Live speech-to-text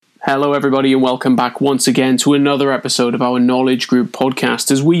Hello everybody and welcome back once again to another episode of our Knowledge Group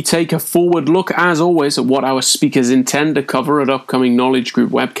podcast as we take a forward look as always at what our speakers intend to cover at upcoming Knowledge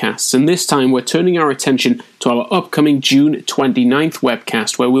Group webcasts, and this time we're turning our attention to our upcoming June 29th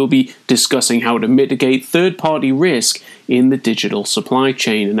webcast where we'll be discussing how to mitigate third-party risk in the digital supply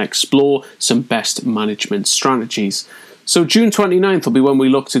chain and explore some best management strategies. So June 29th will be when we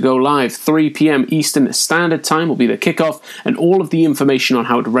look to go live. 3 p.m. Eastern Standard Time will be the kickoff, and all of the information on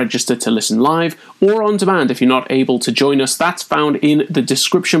how to register to listen live or on demand if you're not able to join us, that's found in the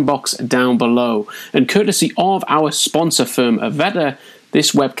description box down below. And courtesy of our sponsor firm Avetta,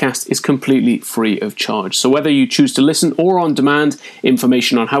 this webcast is completely free of charge. So whether you choose to listen or on demand,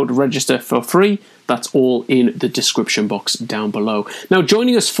 information on how to register for free, that's all in the description box down below. Now,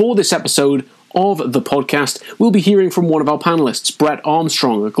 joining us for this episode of the podcast, we'll be hearing from one of our panelists, Brett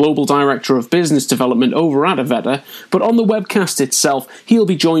Armstrong, a Global Director of Business Development over at Avetta. But on the webcast itself, he'll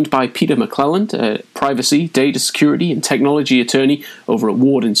be joined by Peter McClelland, a privacy, data security and technology attorney over at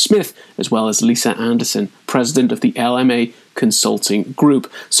Ward & Smith, as well as Lisa Anderson, President of the LMA Consulting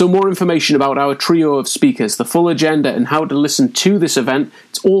Group. So more information about our trio of speakers, the full agenda and how to listen to this event,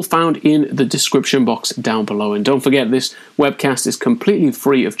 it's all found in the description box down below. And don't forget, this webcast is completely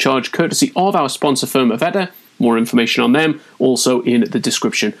free of charge, courtesy of our sponsor firm Avetta. More information on them also in the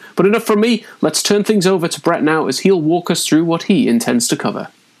description. But enough from me, let's turn things over to Brett now as he'll walk us through what he intends to cover.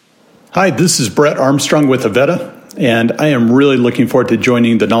 Hi, this is Brett Armstrong with Avetta, and I am really looking forward to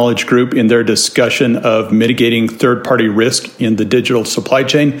joining the Knowledge Group in their discussion of mitigating third-party risk in the digital supply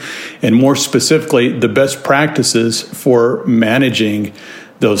chain, and more specifically, the best practices for managing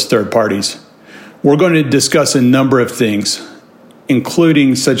those third parties. We're going to discuss a number of things,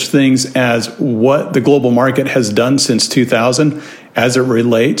 including such things as what the global market has done since 2000 as it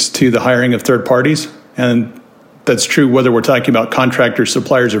relates to the hiring of third parties, and that's true whether we're talking about contractors,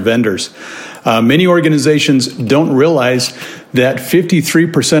 suppliers, or vendors. Many organizations don't realize that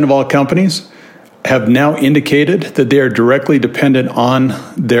 53% of all companies have now indicated that they are directly dependent on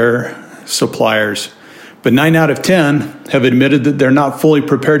their suppliers. But 9 out of 10 have admitted that they're not fully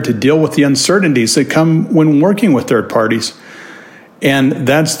prepared to deal with the uncertainties that come when working with third parties. And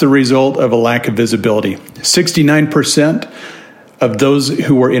that's the result of a lack of visibility. 69% of those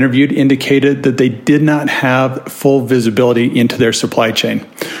who were interviewed indicated that they did not have full visibility into their supply chain.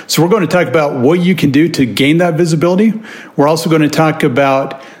 So we're going to talk about what you can do to gain that visibility. We're also going to talk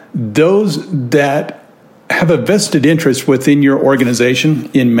about those that have a vested interest within your organization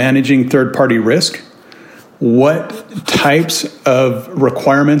in managing third-party risk, what types of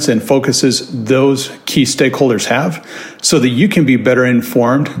requirements and focuses those key stakeholders have so that you can be better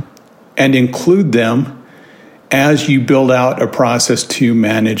informed and include them as you build out a process to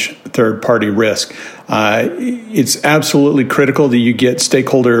manage third-party risk. It's absolutely critical that you get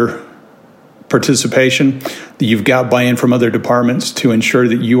stakeholder participation, that you've got buy-in from other departments to ensure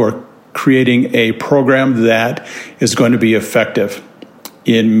that you are creating a program that is going to be effective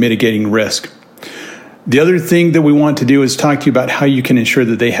in mitigating risk. The other thing that we want to do is talk to you about how you can ensure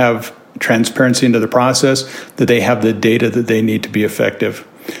that they have transparency into the process, that they have the data that they need to be effective.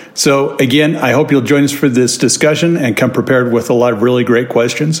 So again, I hope you'll join us for this discussion and come prepared with a lot of really great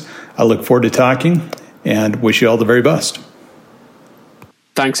questions. I look forward to talking and wish you all the very best.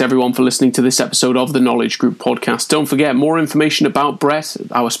 Thanks everyone for listening to this episode of the Knowledge Group podcast. Don't forget, more information about Brett,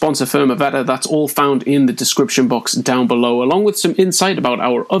 our sponsor firm Avetta, that's all found in the description box down below, along with some insight about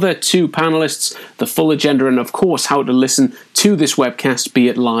our other two panelists, the full agenda, and of course how to listen to this webcast, be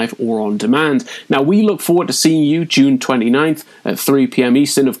it live or on demand. Now, we look forward to seeing you June 29th at 3 p.m.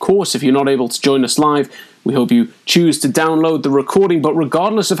 Eastern. Of course, if you're not able to join us live, we hope you choose to download the recording, but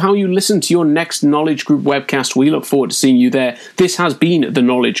regardless of how you listen to your next Knowledge Group webcast, we look forward to seeing you there. This has been the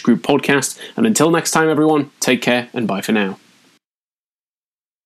Knowledge Group podcast, and until next time, everyone, take care and bye for now.